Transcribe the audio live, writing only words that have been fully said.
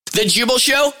The Jubal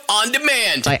Show on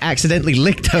demand. I accidentally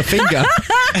licked her finger.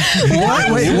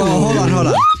 What? Wait, well, hold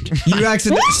on. You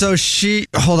accidentally,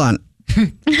 hold on.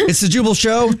 It's the Jubal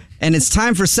Show, and it's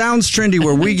time for Sounds Trendy,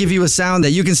 where we give you a sound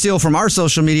that you can steal from our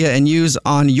social media and use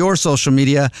on your social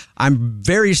media. I'm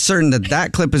very certain that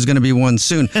clip is going to be one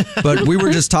soon, but we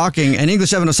were just talking, and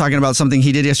English Evan was talking about something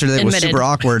he did yesterday that was super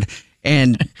awkward,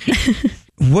 and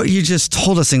what you just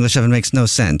told us, English Evan, makes no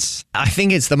sense. I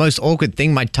think it's the most awkward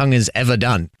thing my tongue has ever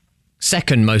done.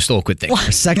 Second most awkward thing.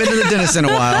 Second to the dentist in a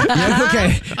while. Yeah,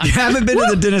 okay. You haven't been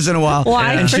to the dentist in a while.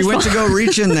 Why? And she went to go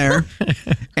reach in there.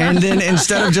 And then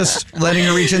instead of just letting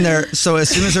her reach in there, so as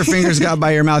soon as her fingers got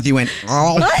by your mouth, you went,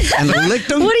 oh, and licked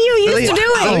them. What are you used to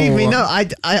doing? Believe me, no. I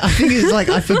think it's like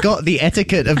I forgot the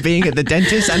etiquette of being at the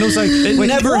dentist. And also, it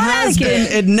never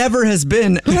has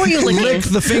been Who are you licking? lick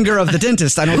the finger of the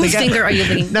dentist. I don't Whose think finger are you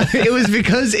licking? No, it was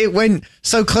because it went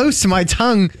so close to my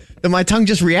tongue that my tongue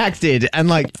just reacted, and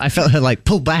like I felt her like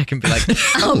pull back and be like,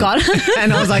 Oh God.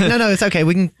 and I was like, no, it's okay,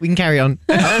 we can carry on.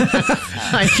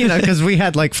 Like, because we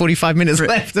had like 45 minutes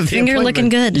left of the Finger looking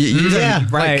appointment. good. Yeah,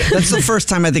 right. That's the first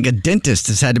time I think a dentist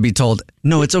has had to be told,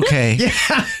 no, it's okay.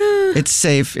 Yeah. It's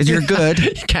safe. You're good.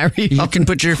 Carry You on. can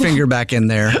put your finger back in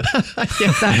there.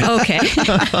 Okay.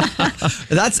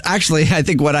 That's actually, I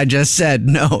think, what I just said.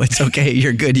 No, it's okay.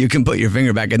 You're good. You can put your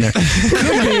finger back in there.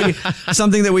 Could be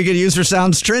something that we could use for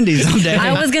Sounds Trendy someday.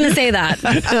 I was going to say that.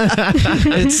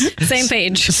 It's Same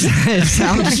page. It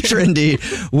Sounds Trendy,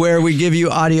 where we give you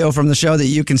audio from the show that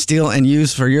you can steal and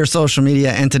use for your social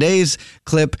media. And today's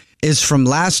clip is from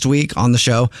last week on the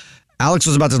show. Alex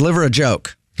was about to deliver a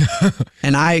joke,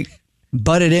 and I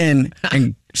butted in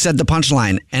and said the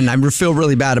punchline, and I feel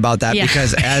really bad about that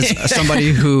because as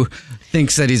somebody who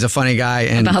thinks that he's a funny guy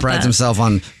and prides himself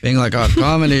on being like a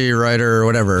comedy writer or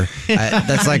whatever,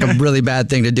 that's like a really bad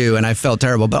thing to do, and I felt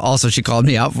terrible, but also she called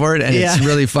me out for it, and it's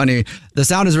really funny. The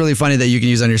sound is really funny that you can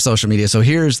use on your social media. So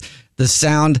here's the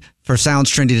sound for Sounds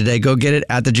Trendy today. Go get it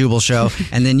at the Jubal Show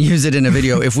and then use it in a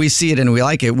video. If we see it and we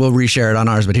like it, we'll reshare it on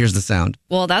ours, but here's the sound.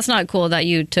 Well, that's not cool that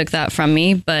you took that from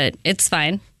me, but it's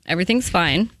fine. Everything's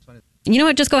fine. You know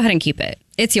what? Just go ahead and keep it.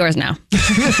 It's yours now.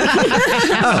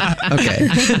 Okay.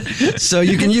 So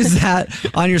you can use that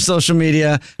on your social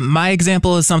media. My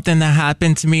example is something that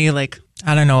happened to me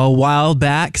a while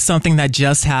back, something that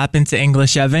just happened to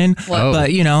English Evan. Whoa.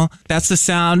 But, that's the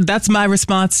sound. That's my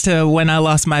response to when I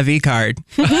lost my V card.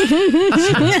 Well,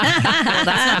 that's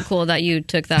not cool that you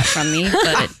took that from me,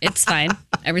 but it's fine.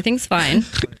 Everything's fine.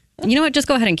 You know what? Just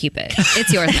go ahead and keep it.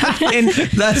 It's yours now. And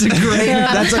that's a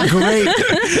great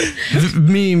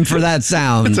meme for that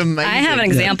sound. It's amazing. I have an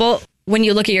example. When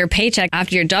you look at your paycheck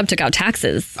after your job took out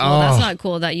taxes. Well, that's not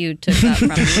cool that you took that from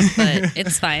me, but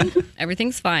it's fine.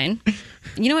 Everything's fine.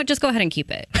 You know what? Just go ahead and keep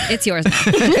it. It's yours now.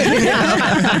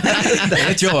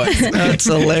 It's yours. That's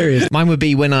hilarious. Mine would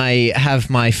be when I have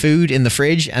my food in the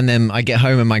fridge and then I get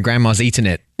home and my grandma's eaten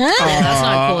it. Well, that's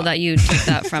not cool that you took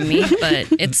that from me, but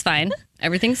it's fine.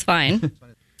 Everything's fine.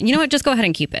 You know what? Just go ahead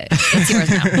and keep it. It's yours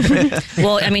now.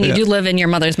 Well, I mean, you do live in your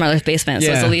mother's basement,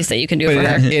 so it's the least that you can do for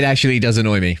her. It actually does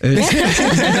annoy me.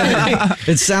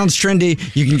 It sounds trendy.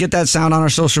 You can get that sound on our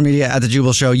social media at the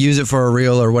Jubal Show. Use it for a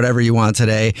reel or whatever you want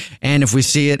today. And if we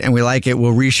see it and we like it,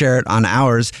 we'll reshare it on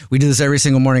ours. We do this every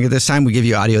single morning at this time. We give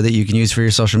you audio that you can use for your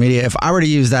social media. If I were to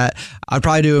use that, I'd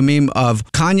probably do a meme of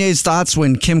Kanye's thoughts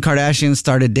when Kim Kardashian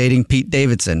started dating Pete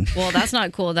Davidson. Well, that's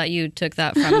not cool that you took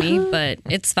that from me, but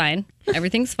it's fine.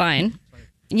 Everything's fine.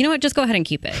 You know what? Just go ahead and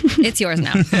keep it. It's yours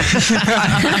now.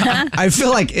 I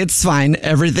feel like it's fine.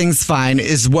 Everything's fine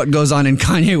is what goes on in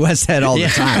Kanye West's head all the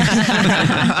time.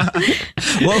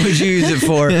 What would you use it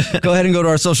for? Go ahead and go to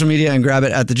our social media and grab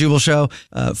it at The Jubal Show.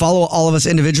 Follow all of us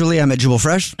individually. I'm at Jubal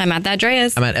Fresh. I'm at that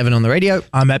Dreas. I'm at Evan on the radio.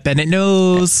 I'm at Bennett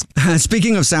News.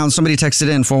 Speaking of sounds, somebody texted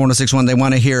in 41061. They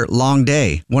want to hear Long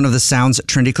Day, one of the Sounds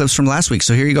Trendy clips from last week.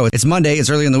 So here you go. It's Monday. It's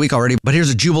early in the week already, but here's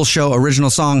a Jubal Show original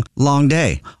song, Long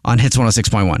Day, on Hits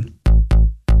 106.1.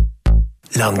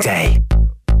 Long day.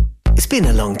 It's been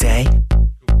a long day.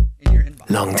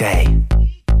 Long day.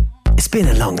 It's been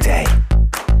a long day.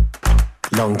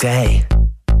 Long day.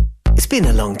 It's been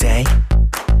a long day.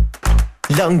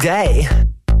 Long day.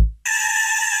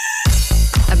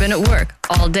 I've been at work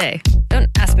all day. Don't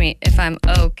ask me if I'm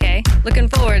okay. Looking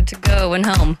forward to going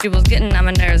home. Jubal's getting on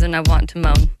my nerves and I want to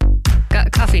moan.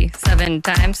 Got coffee 7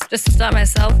 times just to stop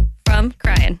myself from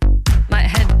crying. Might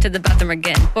head to the bathroom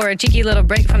again for a cheeky little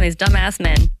break from these dumbass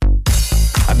men.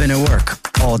 I've been at work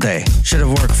all day. Should have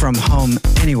worked from home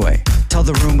anyway. Tell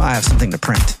the room I have something to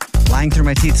print. Lying through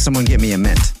my teeth, someone get me a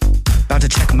mint. About to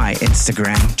check my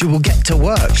Instagram. Jubal, get to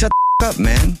work. Shut the up,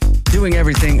 man. Doing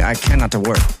everything I can not to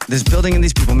work. This building and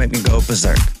these people make me go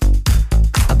berserk.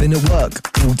 Been at work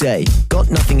all day, got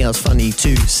nothing else funny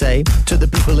to say to the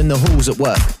people in the halls at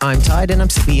work. I'm tired and I'm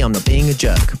sleepy, I'm not being a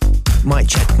jerk. Might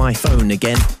check my phone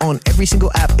again on every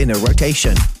single app in a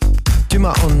rotation. Do my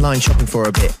online shopping for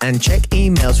a bit and check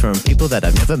emails from people that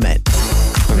I've never met.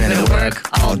 We're gonna work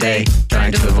all day,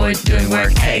 trying to avoid doing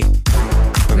work, hey.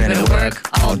 We're gonna work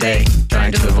all day,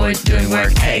 trying to avoid doing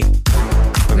work, hey.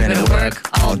 We're gonna work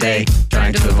all day,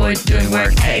 trying to avoid doing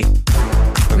work, hey.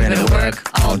 We're gonna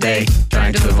work all day,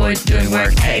 trying to avoid doing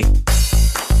work, hey.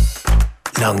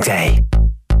 Long day.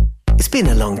 It's been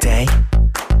a long day.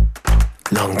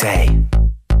 Long day.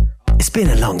 It's been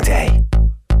a long day.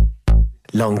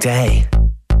 Long day.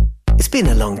 It's been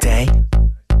a long day.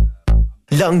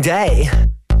 Long day.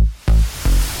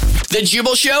 The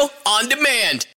Jubal Show on demand.